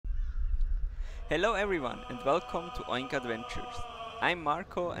Hello everyone and welcome to Oink Adventures. I'm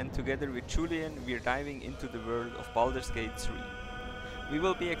Marco and together with Julian we're diving into the world of Baldur's Gate 3. We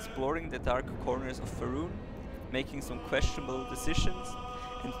will be exploring the dark corners of Faerûn, making some questionable decisions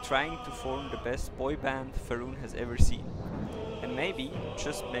and trying to form the best boy band Faerûn has ever seen. And maybe,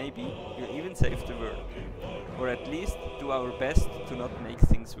 just maybe, we'll even save the world. Or at least do our best to not make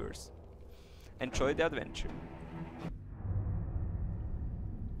things worse. Enjoy the adventure.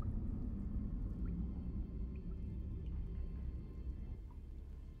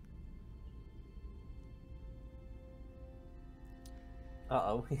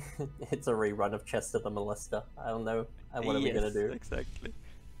 Uh-oh, it's a rerun of Chester the Molester. I don't know. What are we gonna do? Exactly.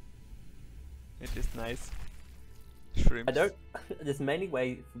 It is nice. Shrimps. I don't. There's many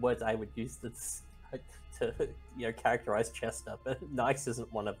words I would use to characterize Chester, but nice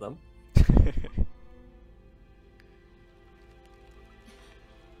isn't one of them.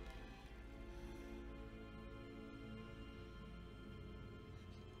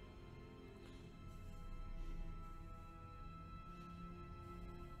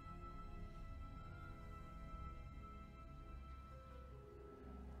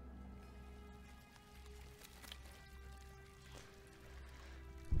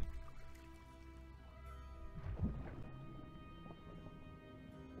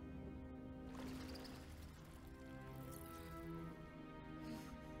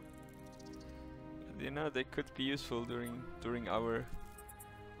 You know, they could be useful during our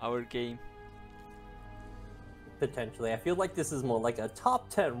game. Potentially. I feel like this is more like a top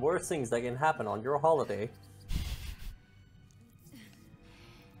 10 worst things that can happen on your holiday.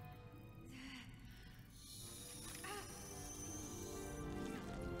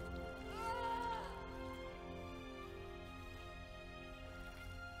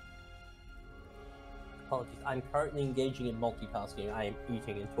 Apologies, I'm currently engaging in multitasking. I am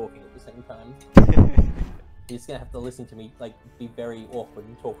eating and talking at the same time. You're just gonna have to listen to me, like, be very awkward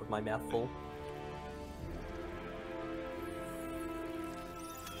and talk with my mouth full.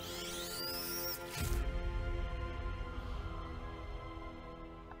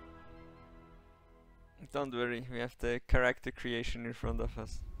 Don't worry, we have the character creation in front of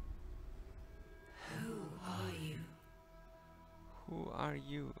us. Who are you? Who are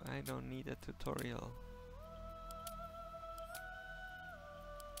you? I don't need a tutorial.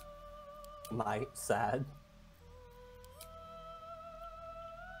 My sad.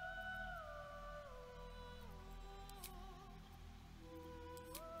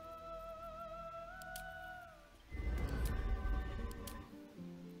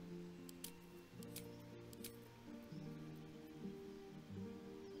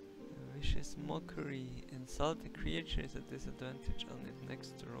 Vicious mockery. Insult the creature is a disadvantage on it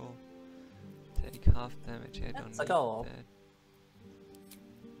next to roll. Take half damage. I don't That's need a goal. that.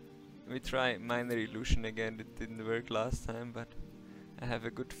 We try minor illusion again. It didn't work last time, but I have a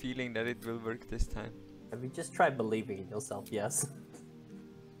good feeling that it will work this time. Have you just tried believing in yourself? Yes.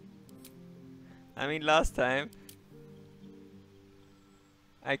 I mean, last time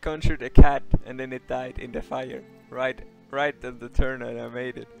I conjured a cat and then it died in the fire. Right at the turn, and I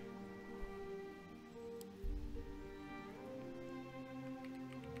made it.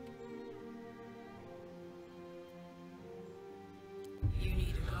 You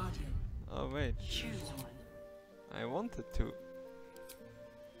need a guardian. Oh wait, Choose one. I wanted to.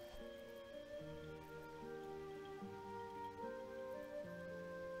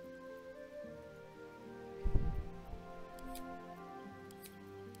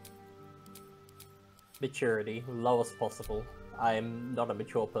 Maturity, lowest possible. I am not a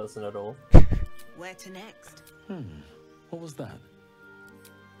mature person at all. Where to next? What was that?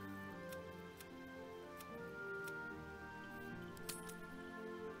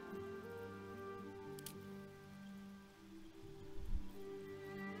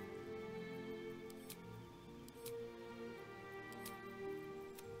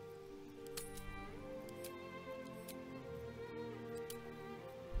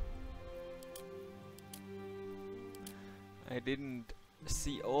 I didn't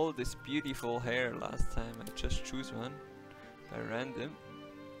see all this beautiful hair last time. I just choose one by random.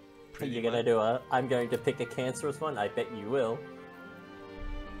 You're gonna do I'm going to pick a cancerous one? I bet you will.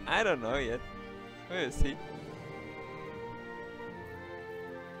 I don't know yet. We'll see.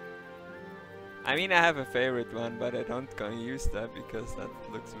 I mean, I have a favorite one, but I don't gonna use that because that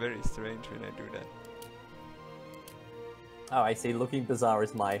looks very strange when I do that. Oh, I see. Looking bizarre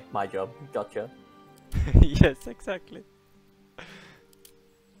is my job. Gotcha. Yes, exactly.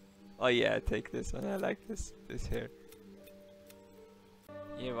 Oh yeah, I take this one. I like this hair.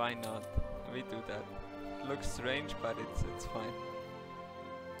 Yeah, why not? We do that. It looks strange, but it's fine.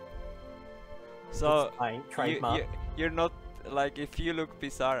 So It's fine, trademark. you're not like, if you look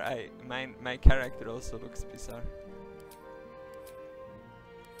bizarre, my character also looks bizarre.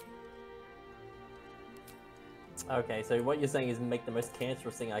 Okay, so what you're saying is make the most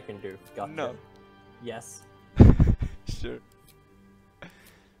cancerous thing I can do. Gotcha. No. Yes. Sure.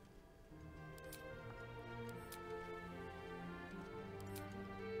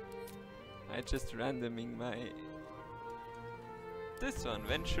 I just randoming my this one,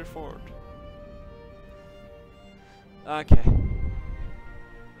 venture forward. Okay.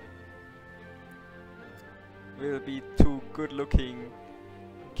 Will be two good looking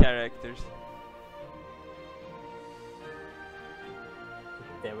characters.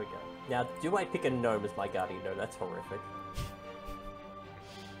 There we go. Now, do I pick a gnome as my guardian? No, that's horrific.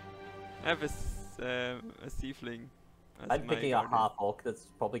 I have a tiefling. as I'm my picking a guardian. half orc that's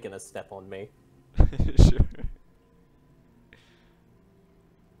probably gonna step on me. Sure.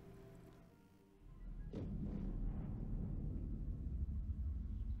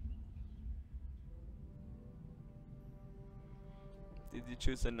 Did you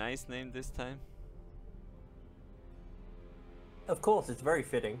choose a nice name this time? Of course, it's very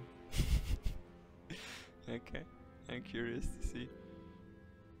fitting. Okay, I'm curious to see.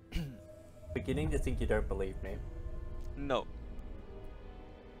 Beginning to think you don't believe me. No.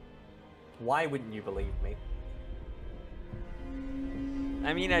 Why wouldn't you believe me?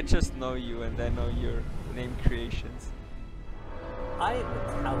 I mean, I just know you and I know your name creations. I am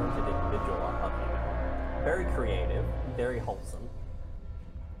a talented individual, I'll have you know. Very creative, very wholesome.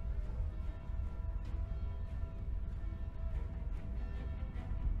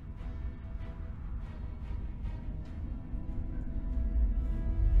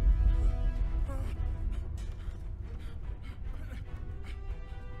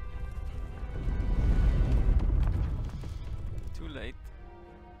 Too late.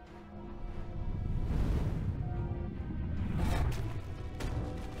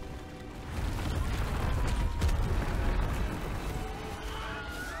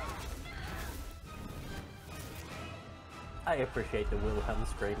 I appreciate the Wilhelm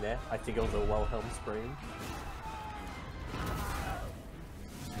scream there. I think it was a Wilhelm scream.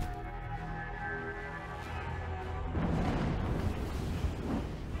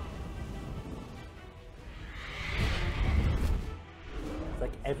 It's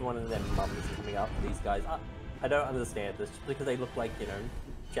like everyone and their mums is coming up to these guys. I don't understand this, just because they look like, you know,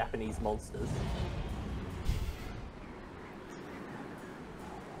 Japanese monsters.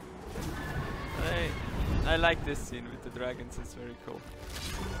 I like this scene with the dragons, it's very cool.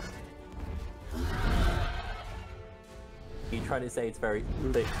 You try to say it's very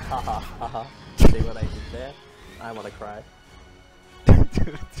lit. Haha, haha. See what I did there? I wanna cry.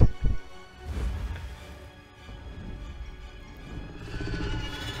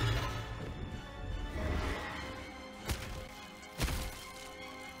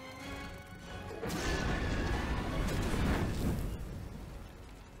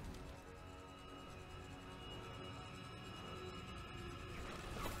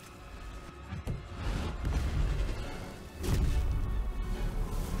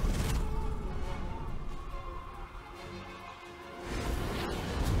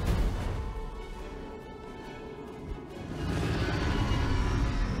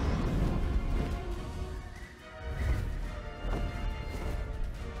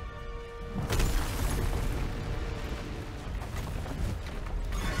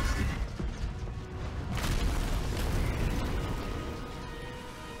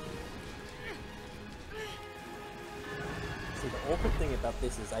 The awkward thing about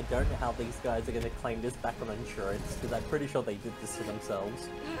this is I don't know how these guys are going to claim this back on insurance, because I'm pretty sure they did this to themselves.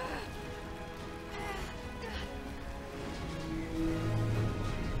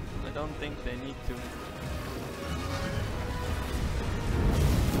 I don't think they need to.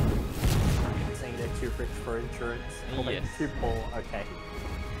 You're saying they're too rich for insurance? Or maybe Yes. too poor? Okay.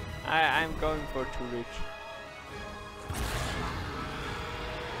 I'm going for too rich.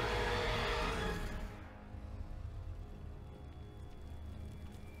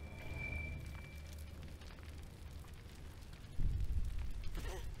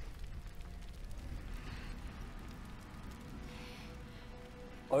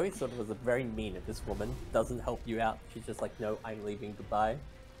 I always thought it was very mean of this woman. Doesn't help you out. She's just like, no, I'm leaving, goodbye.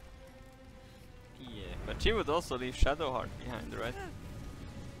 Yeah, but she would also leave Shadowheart behind, right?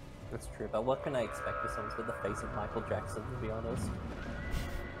 That's true, but what can I expect with someone's got the face of Michael Jackson, to be honest?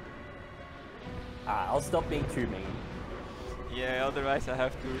 I'll stop being too mean. Yeah, otherwise I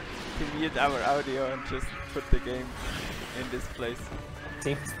have to mute our audio and just put the game in this place.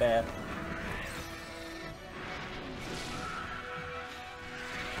 Seems fair.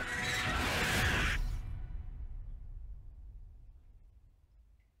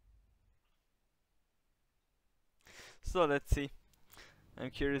 So let's see. I'm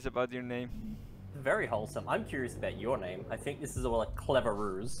curious about your name. Very wholesome. I'm curious about your name. I think this is all a clever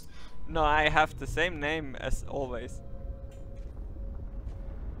ruse. No, I have the same name as always.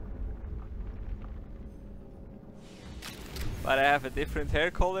 But I have a different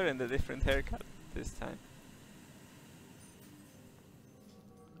hair color and a different haircut this time.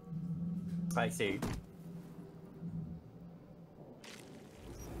 I see.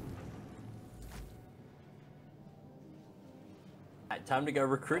 Alright, time to go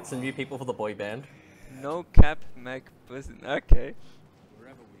recruit some new people for the boy band. No cap, Mac Buzzin. Okay.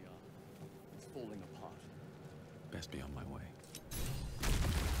 Wherever we are, it's falling apart. Best be on my way.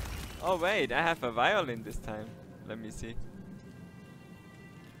 Oh wait, I have a violin this time. Let me see.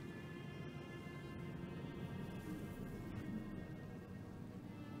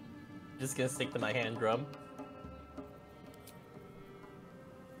 Just gonna stick to my hand drum.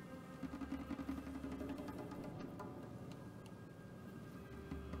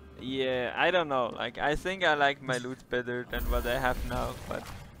 Yeah, I don't know. Like, I think I like my loot better than what I have now, but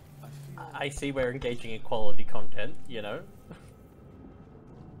I see we're engaging in quality content, you know?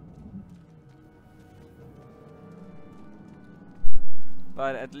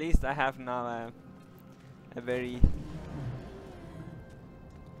 but at least I have now a very.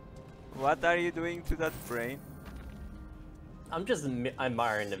 What are you doing to that brain? I'm just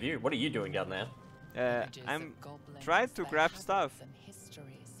admiring the view. What are you doing down there? I'm trying to grab stuff.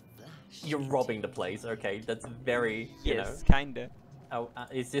 You're robbing the place, okay? That's very, you Yes, know. kinda. Oh,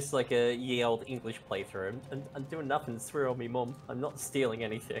 is this like a ye old English playthrough? I'm doing nothing, swear on me mum. I'm not stealing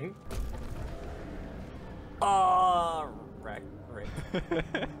anything. Oh, right.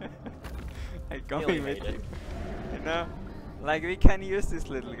 I got Nearly me with made it. you. You know? Like, we can use this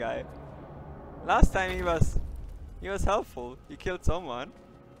little guy. Last time he was helpful. He killed someone.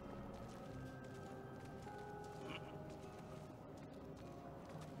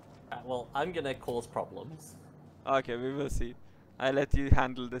 Well, I'm gonna cause problems. Okay, we will see. I let you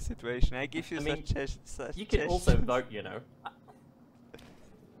handle the situation. I give you I mean, such You can also gestures. vote, you know.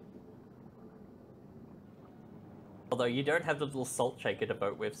 Although you don't have the little salt shaker to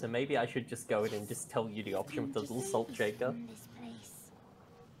vote with, so maybe I should just go in and just tell you the option with the little salt shaker.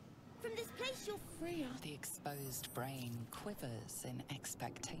 From this place you're free. The exposed brain quivers in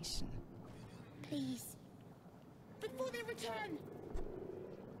expectation. Please. Before they return.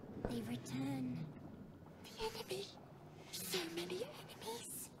 They return. The enemy. So many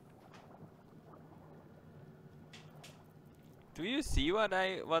enemies. Do you see what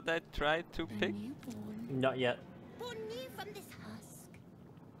I tried to pick? Newborn. Not yet. Born new from this husk.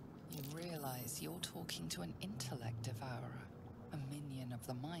 You realize you're talking to an intellect devourer, a minion of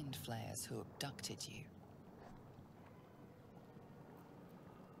the Mind Flayers who abducted you.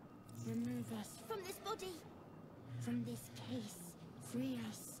 Remove us from this body. From this case. Free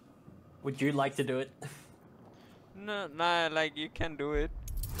us. Would you like to do it? No, nah, like you can do it.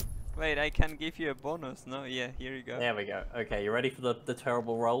 Wait, I can give you a bonus. No, yeah, here you go. There we go. Okay, you ready for the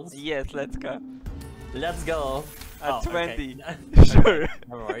terrible rolls? Yes, let's go. Let's go. At Oh, 20. okay. Sure.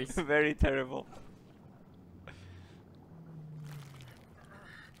 No worries. Very terrible.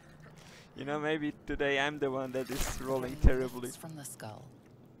 You know, maybe today I'm the one that is rolling terribly. Lifts from the skull.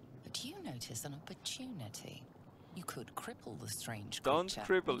 But you notice an opportunity. You could cripple the strange Don't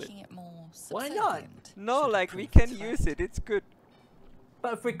creature, cripple it. making it more Why not? subservient No, should it like we prove can its use threat. it. It's good.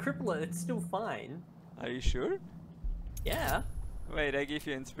 But if we cripple it, it's still fine. Are you sure? Yeah. Wait, I give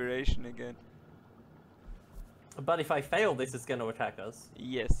you inspiration again. But if I fail this, it's going to attack us.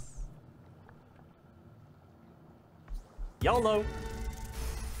 Yes. YOLO!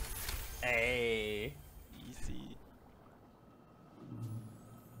 Hey. Easy.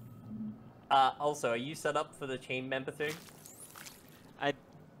 Also, are you set up for the chain member thing?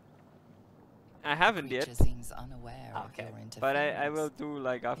 I haven't yet, Creature seems unaware of Okay. your interference. but I will do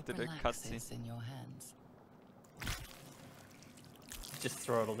like after It the cutscene. relaxes in your hands. Just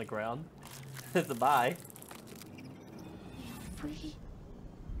throw it on the ground. Bye. Free.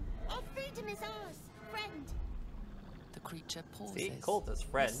 Our freedom is ours, friend. The creature pauses, See, it called us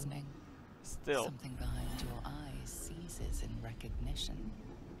friend. listening. Still. Something behind your eyes seizes in recognition.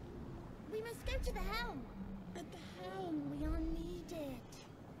 We must go to the helm. At the helm, we are needed.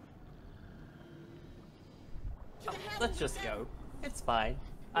 To the helm Let's we just go. It's fine.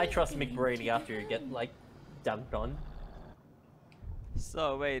 I trust McBrainy after you get, like, dunked on.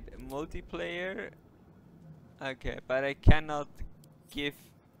 So wait, multiplayer. Okay, but I cannot give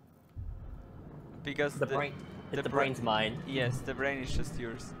because The brain. The bra- brain's mine. Yes, the brain is just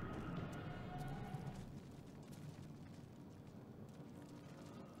yours.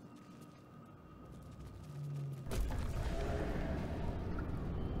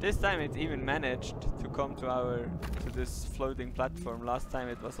 This time it even managed to come to this floating platform. Last time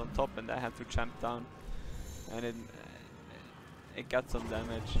it was on top and I had to jump down, and it got some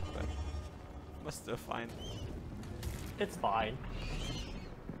damage, but it was still fine. It's fine.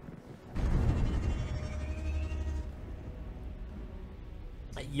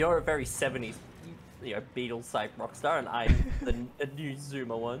 You're a very 70s, you know, Beatles type rock star, and I'm the new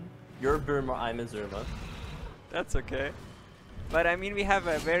Zoomer one. You're a boomer, I'm a Zoomer. That's okay. But I mean, we have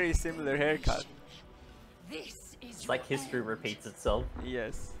a very similar haircut. This is It's like history repeats itself.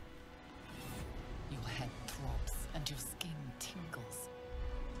 Yes. Your head throbs and your skin tingles.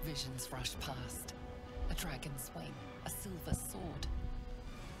 Visions rush past. A dragon's wing, a silver sword,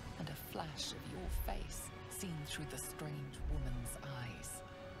 and a flash of your face seen through the strange woman's eyes.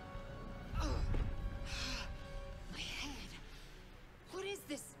 my head. What is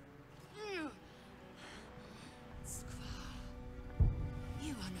this? Skvar,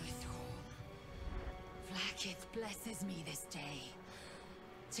 you are no thrall. Vlaakith blesses me this day.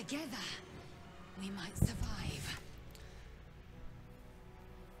 Together, we might survive.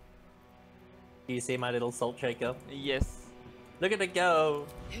 Do you see my little salt shaker? Yes. Look at it go!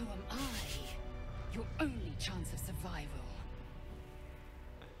 Who am I? Your only chance of survival.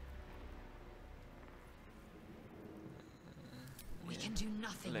 We can do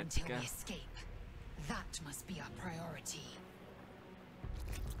nothing Let's until go. we escape. That must be our priority.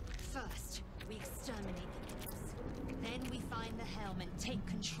 First, we exterminate the nymphs. Then we find the helm and take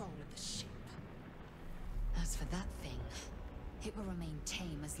control of the ship. As for that thing, it will remain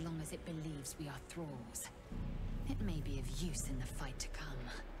tame as long as it believes we are thralls. It may be of use in the fight to come.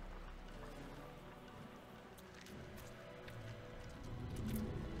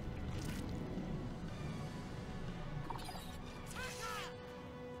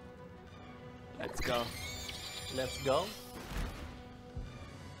 Let's go. Let's go.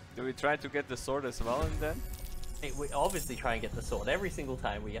 Do we try to get the sword as well and then? Hey, we obviously try and get the sword. Every single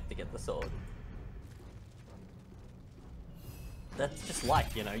time we have to get the sword. That's just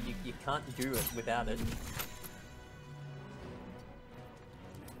life, you know, you can't do it without it.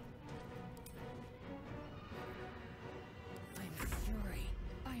 I am fury.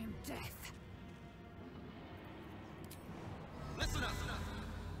 I am death. Listen up!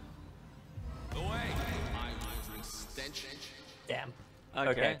 Away! I stench. Damn.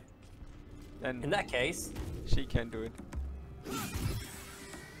 Okay. Then In that case, she can do it.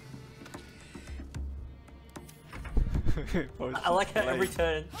 I like how every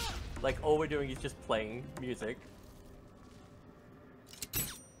turn, like all we're doing is just playing music.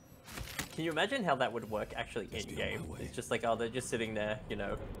 Can you imagine how that would work actually in game? It's just like, oh, they're just sitting there, you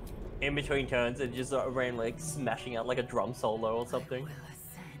know, in between turns and just around like smashing out like a drum solo or something. I will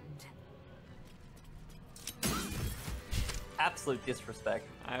ascend. Absolute disrespect.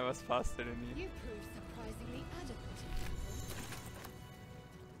 I was faster than you. You proved surprisingly adequate.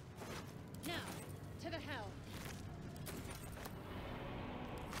 Now, to the helm.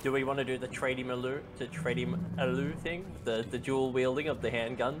 Do we want to do the trading alu thing? The dual wielding of the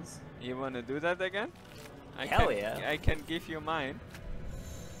handguns? You wanna do that again? Hell yeah. I can give you mine.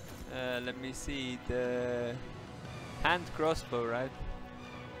 Let me see, the hand crossbow, right?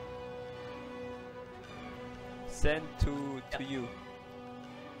 Send to you.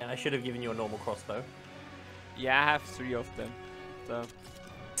 And I should have given you a normal crossbow. Yeah, I have 3 of them. So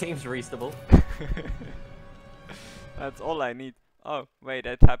Seems reasonable. that's all I need. Oh, wait,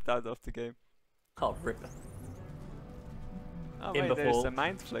 I tapped out of the game. Oh, rip. Oh, In wait, there's before. a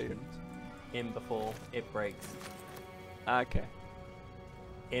Mind Flayer. In before it breaks. Okay.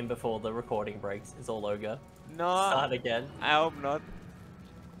 In before the recording breaks. It's all over. No, Start again. I hope not.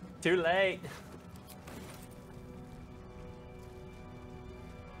 Too late.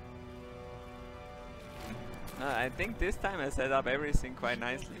 I think this time I set up everything quite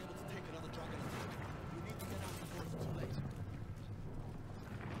nicely.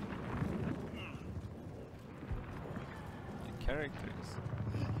 The characters.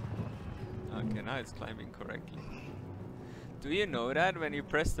 Okay, now it's climbing correctly. Do you know that when you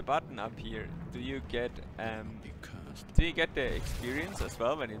press the button up here, do you get the experience as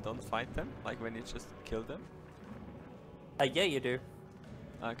well when you don't fight them? Like when you just kill them? Yeah, you do.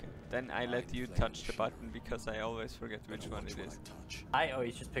 Okay, then I let you touch the button because I always forget which one it is. I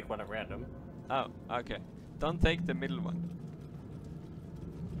always just pick one at random. Oh, okay. Don't take the middle one.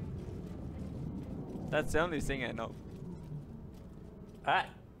 That's the only thing I know. Alright.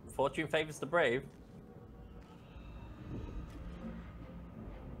 Fortune favors the brave.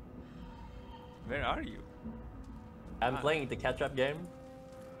 Where are you? I'm playing the catch-up game.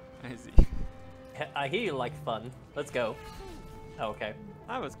 I see. I hear you like fun. Let's go. Oh, okay.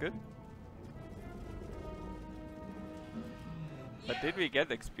 That was good. But did we get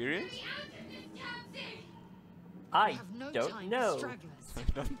experience? I have no don't time know. for stragglers. I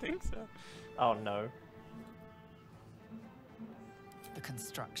don't think so. Oh no. The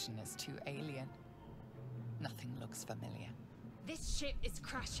construction is too alien. Nothing looks familiar. This ship is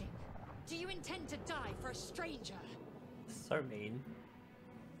crashing. Do you intend to die for a stranger? So mean.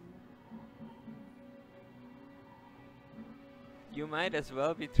 You might as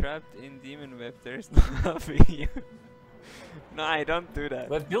well be trapped in demon web. There's no helping you. No, I don't do that.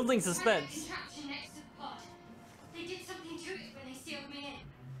 We're building suspense. Contraption next to the pod. They did something to it when they sealed me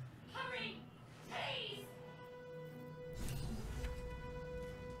in. Hurry, please!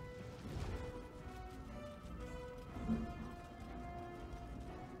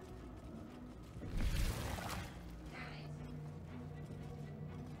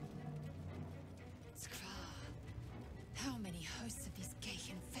 How many hosts of these gay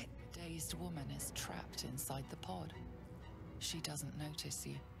infect? Dazed woman is trapped inside the pod. She doesn't notice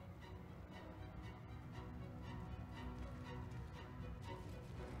you.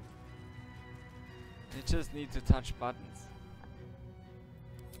 You just need to touch buttons.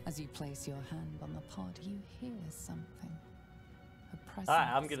 As you place your hand on the pod, you hear something. A presence Alright,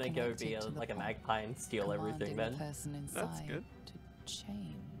 I'm gonna go connected be to the like a pod, magpie and steal everything commanding then. the person inside good. to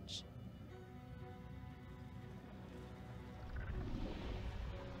change.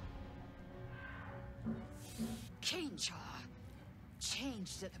 Change her.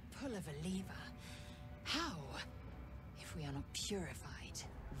 Changed at the pull of a lever. How? If we are not purified,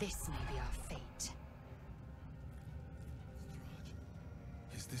 this may be our fate.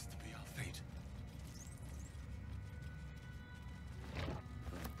 Is this to be our fate?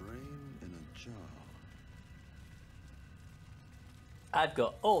 A brain in a jar. I've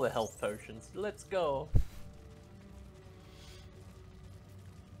got all the health potions. Let's go.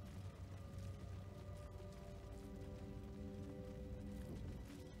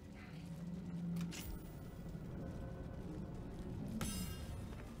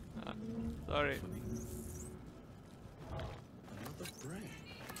 Sorry. Another brain.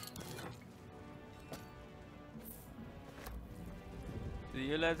 Do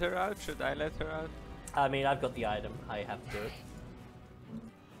you let her out? Should I let her out? I mean, I've got the item. I have to do it.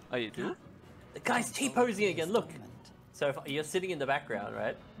 Oh, you do? The guy's T-posing again, look! So if you're sitting in the background,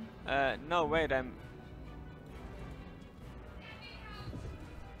 right? No, wait, I'm...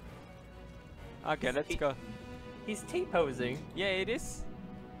 Okay, let's go. He's T-posing. Yeah, it is.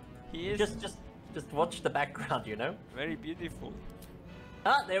 He is Just watch the background, you know? very beautiful.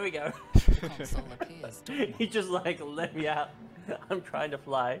 Ah, there we go. The console appears dormant. He just like, let me out. I'm trying to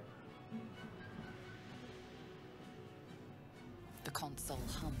fly. The console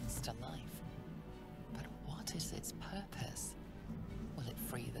hums to life. But what is its purpose? Will it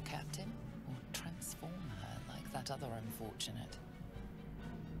free the captain or transform her like that other unfortunate?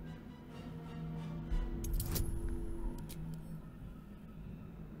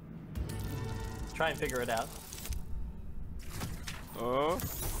 Try and figure it out. Oh.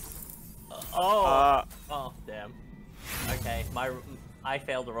 Oh! Oh, damn. Okay, I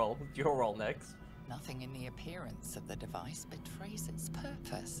failed a roll. Your roll next. Nothing in the appearance of the device betrays its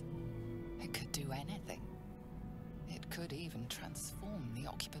purpose. It could do anything. It could even transform the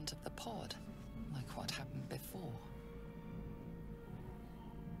occupant of the pod, like what happened before.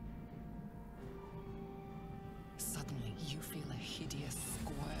 Suddenly, you feel a hideous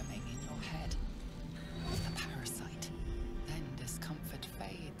squirming in your head. The parasite. Then discomfort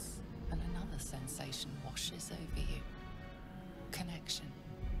fades, and another sensation washes over you. Connection.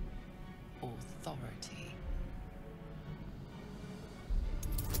 Authority.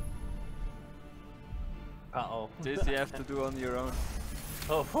 Uh-oh. This you have to do on your own.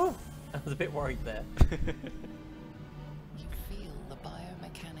 Oh, whew. I was a bit worried there. You feel the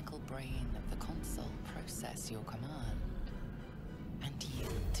biomechanical brain of the console process your command and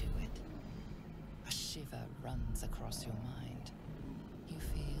yield to it. A shiver runs across your mind. You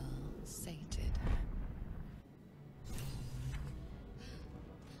feel sated.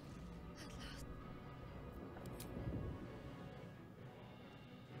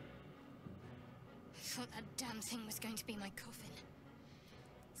 I thought that damn thing was going to be my coffin.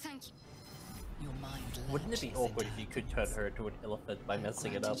 Thank you. Your mind Wouldn't it be lurches awkward into if you could turn her into an elephant by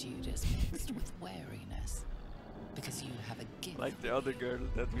messing it up? Gratitude is mixed with wariness, because you have a gift. Like the other girl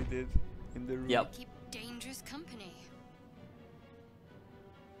that we did in the room. Yep. Keep dangerous company.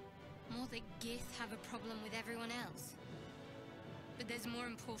 More that Gith have a problem with everyone else. But there's more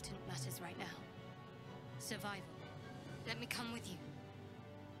important matters right now. Survival. Let me come with you.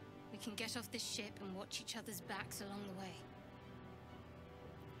 We can get off this ship and watch each other's backs along the way.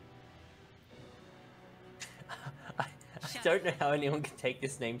 don't know how anyone can take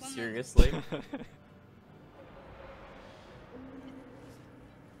this name seriously.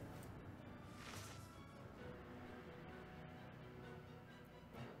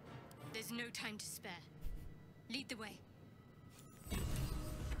 There's no time to spare. Lead the way.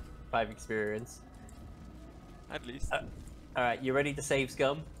 5 experience. At least. Alright, you ready to save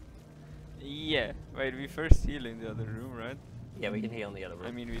Scum? Yeah. Wait, we first heal in the other room, right? Yeah, we can heal in the other room.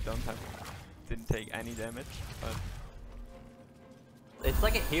 I mean, we didn't take any damage, but... It's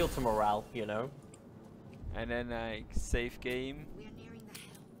like a heal to morale, you know? And then like save game. We are nearing the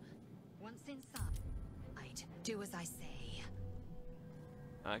helm. Once inside, do as I say.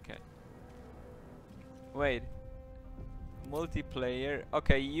 Okay. Wait. Multiplayer.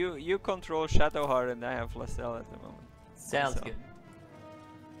 Okay, you control Shadowheart and I have Lacelle at the moment. Sounds So- good.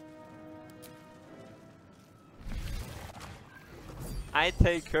 I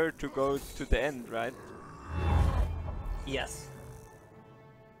take her to go to the end, right? Yes.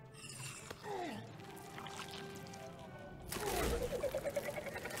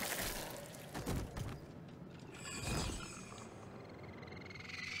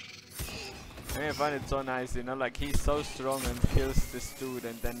 I mean, I find it so nice, you know, like he's so strong and kills this dude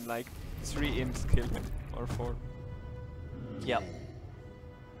and then like 3 imps kill him, or 4. Yep.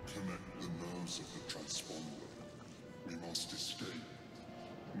 Connect the nerves of the transponder. We must escape.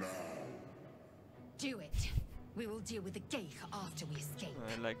 Now. Do it. We will deal with the gate after we escape.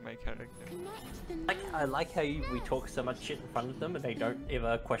 I like my character. I like how we talk so much shit in front of them and they don't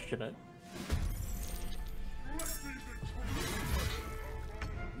ever question it. We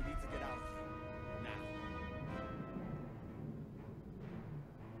need to get out. Now.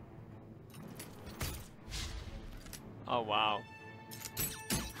 Oh wow.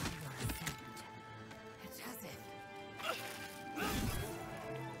 It's as if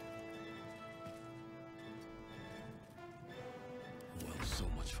Well, so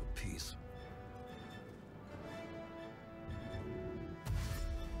much for peace.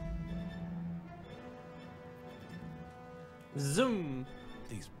 Zoom!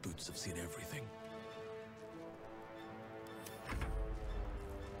 These boots have seen everything.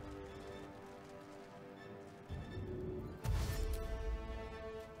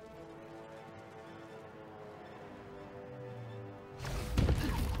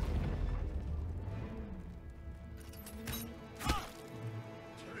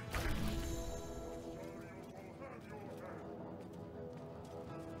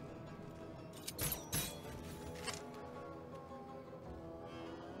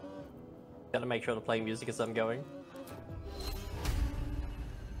 Gotta make sure to play music as I'm going.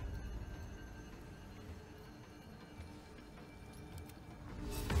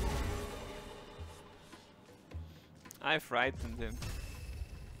 I frightened him.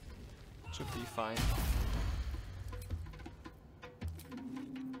 Should be fine.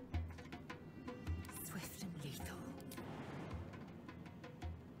 swift and lethal.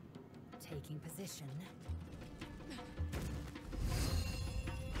 Taking position.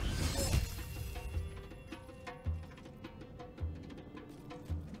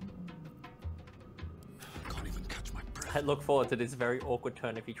 I can't even catch my breath. I look forward to this very awkward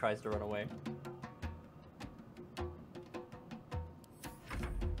turn if he tries to run away.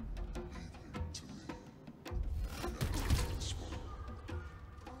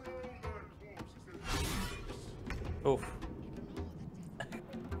 Oof.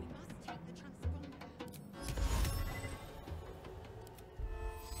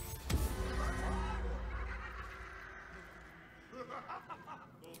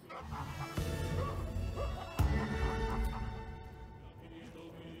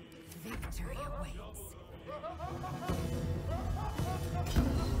 Victory awaits.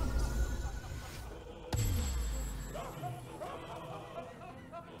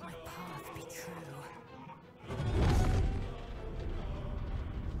 My path be true.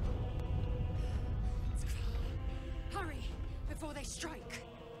 Hurry before they strike.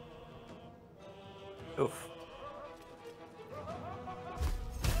 Oof.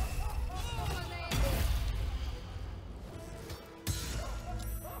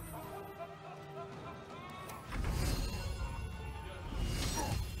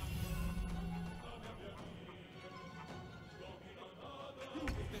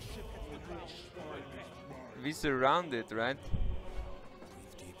 We surrounded, right?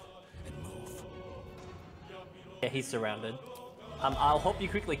 Breathe deep and move. Yeah, he's surrounded. I'll help you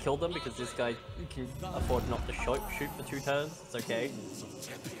quickly kill them because this guy can afford not to shoot for 2 turns. It's okay.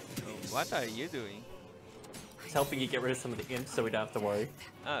 What are you doing? He's helping you get rid of some of the imps so we don't have to worry.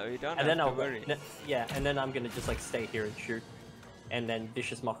 Oh, we don't And then have I'll to worry. yeah, and then I'm gonna just like stay here and shoot, and then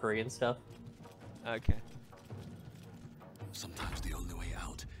vicious mockery and stuff. Okay. Sometimes the only way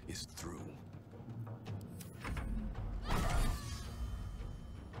out is through.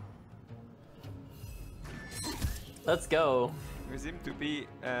 Let's go. We seem to be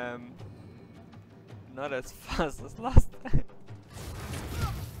not as fast as last time.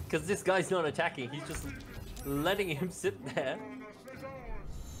 Because this guy's not attacking, he's just letting him sit there.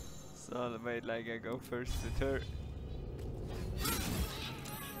 So wait, like I go first to turn.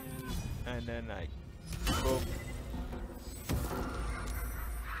 And then I boom. I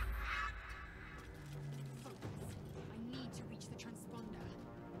need to reach the transponder.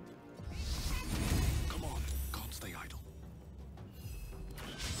 Come on, can't stay idle.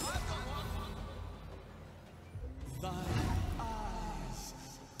 Thy eyes,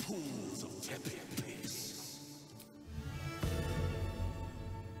 pools of tepid peace.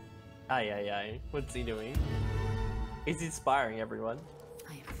 Aye, aye, aye. What's he doing? He's inspiring everyone.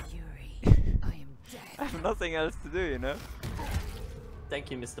 I am fury. I am I death. have nothing else to do, you know?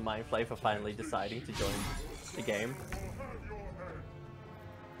 Thank you, Mr. Mind Flayer, for finally deciding to join the game.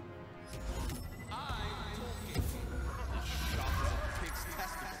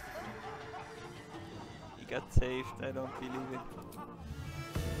 He got saved, I don't believe it.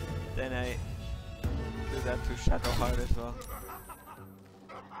 Then I do that to Shadowheart as well.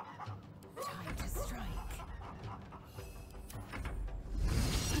 Time to strike.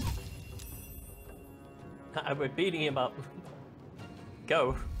 We're beating him up.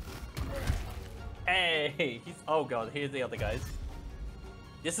 Go. Hey, he's, oh god, here's the other guys.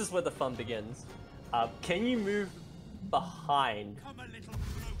 This is where the fun begins. Can you move behind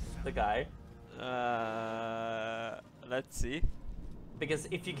the guy? Let's see. Because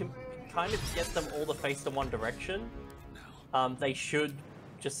if you can kind of get them all to face in one direction, they should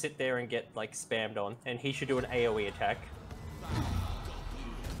just sit there and get like spammed on, and he should do an AoE attack.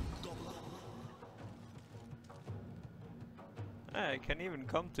 I can even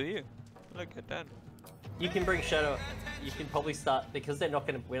come to you. Look at that. You can bring Shadow. You can probably start because we're not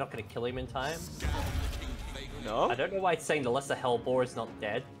gonna kill him in time. No? I don't know why it's saying the Lesser Hellbore is not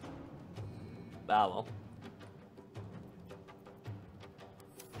dead. Ah well.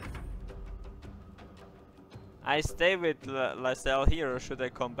 I stay with Lysel here, or should I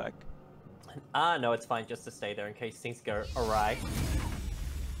come back? Ah no, it's fine just to stay there in case things go awry.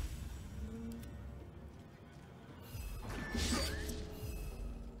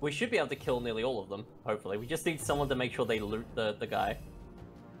 We should be able to kill nearly all of them, hopefully. We just need someone to make sure they loot the guy.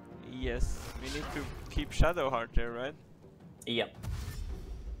 Yes, we need to keep Shadowheart there, right? Yep.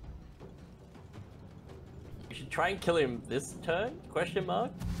 We should try and kill him this turn? Question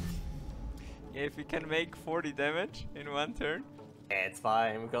mark? Yeah, if we can make 40 damage in one turn. Yeah, it's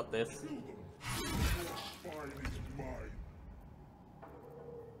fine, we got this.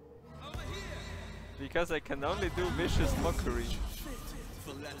 Because I can only do Vicious Mockery.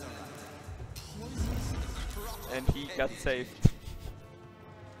 And he got saved.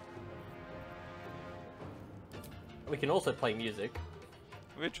 We can also play music.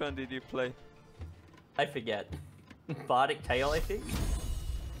 Which one did you play? I forget. Bardic Tale, I think?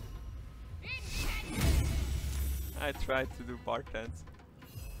 I tried to do Bard Dance.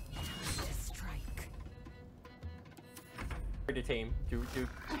 To strike. The team. Do.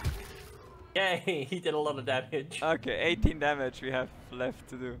 Yay! He did a lot of damage. Okay, 18 damage we have left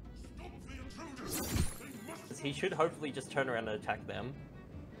to do. He should hopefully just turn around and attack them.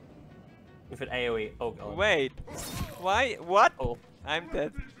 With an AoE. Oh god. Wait! Why? What? Oh. I'm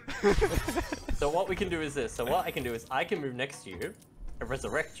dead. So what we can do is this. So what I can do is I can move next to you and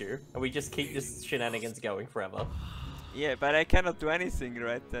resurrect you, and we just keep this shenanigans going forever. Yeah, but I cannot do anything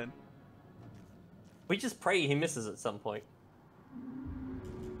right then. We just pray he misses at some point.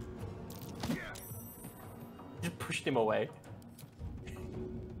 Just pushed him away.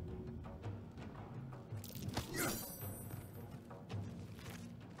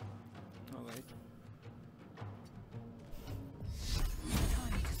 Oh wait.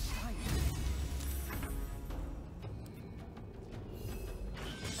 Time to strike.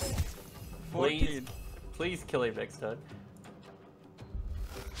 Please kill him next turn.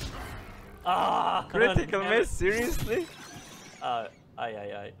 Ah! Critical miss, seriously?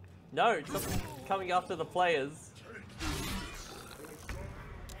 Aye. No, it's not coming after the players.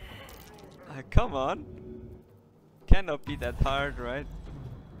 Come on. Cannot be that hard, right?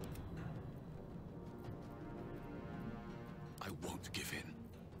 I won't give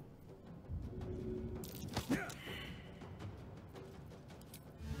in.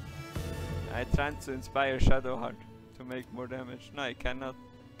 I tried to inspire Shadowheart to make more damage. No, I cannot.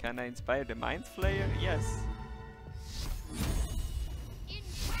 Can I inspire the Mind Flayer? Yes.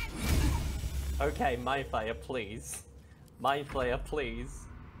 Okay, Mind Flayer, please. Mind Flayer, please.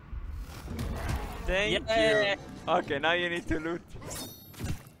 Thank Yeah. you. Okay, now you need to loot.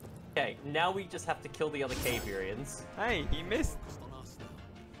 Okay, now we just have to kill the other Caverians. Hey, he missed. On us now.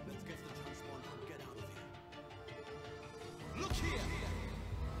 Let's get the transponder and get out of here. Look here!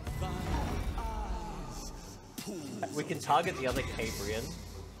 Thine eyes. We can target the other Caverian.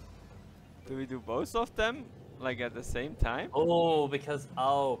 Do we do both of them? Like at the same time? Oh, because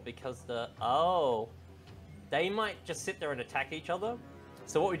they might just sit there and attack each other.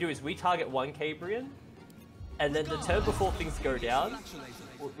 So what we do is we target one Caverian, and then the turn before things go down,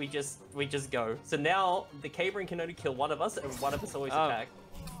 we just go. So now the Caverian can only kill one of us, and one of us always attack.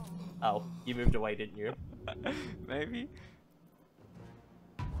 Oh, you moved away, didn't you? Maybe.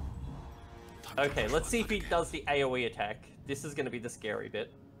 Okay, let's see if he does the AoE attack. This is going to be the scary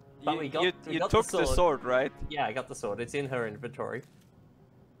bit. But we you got took the sword, right? Yeah, I got the sword. It's in her inventory.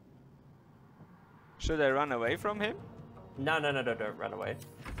 Should I run away from him? No, don't run away.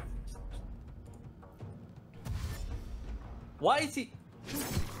 Why is he...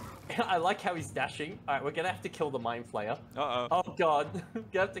 I like how he's dashing. Alright, we're gonna have to kill the Mind Flayer. Uh-oh. Oh god,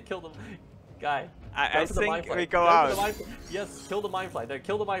 we have to kill the guy. I for the Mind think Flayer. we go for out. the Mind Yes, kill the Mind Flayer. No,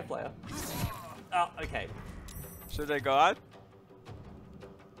 kill the Mind Flayer. Oh, okay. Should I go out?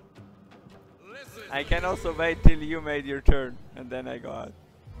 I can also wait till you made your turn, and then I go out.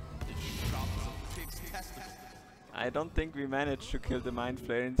 I don't think we managed to kill the Mind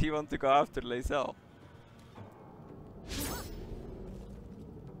Flayer, and he wants to go after Lae'zel.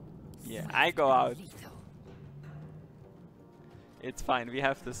 Yeah, I go out. It's fine, we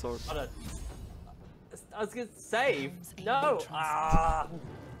have the sword. I was gonna save. Rooms No. ain't Ah.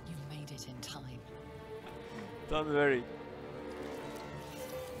 You made it in time. Don't worry.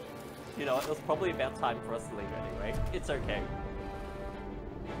 You know, it was probably about time for us to leave anyway. It's okay.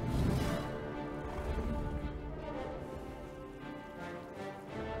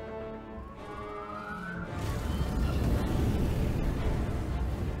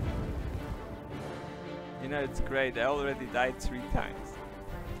 You know, it's great. I already died 3 times.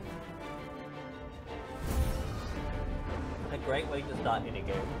 A great way to start any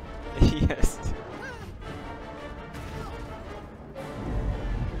game. Yes.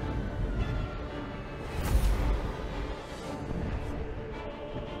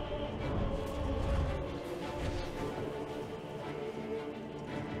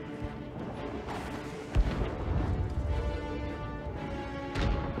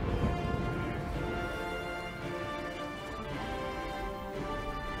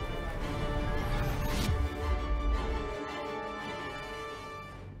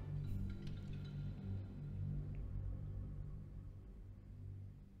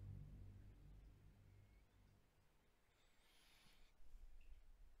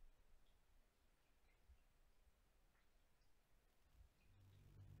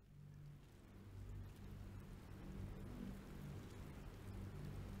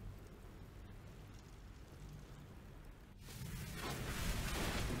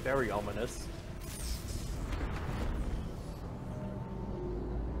 Very ominous.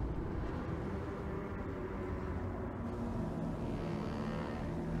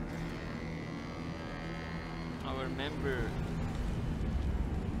 Our member.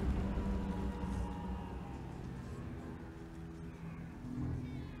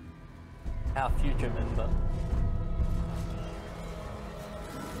 Our future member.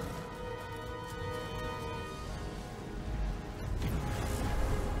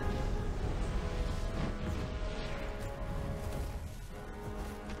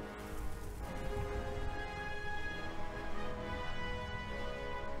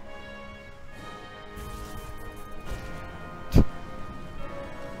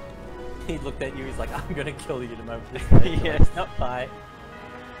 He looked at you, he's like, I'm gonna kill you the moment this ends." Yes. Nope, bye.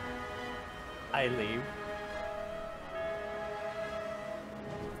 I leave.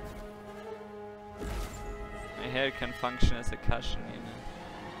 My hair can function as a cushion, you know.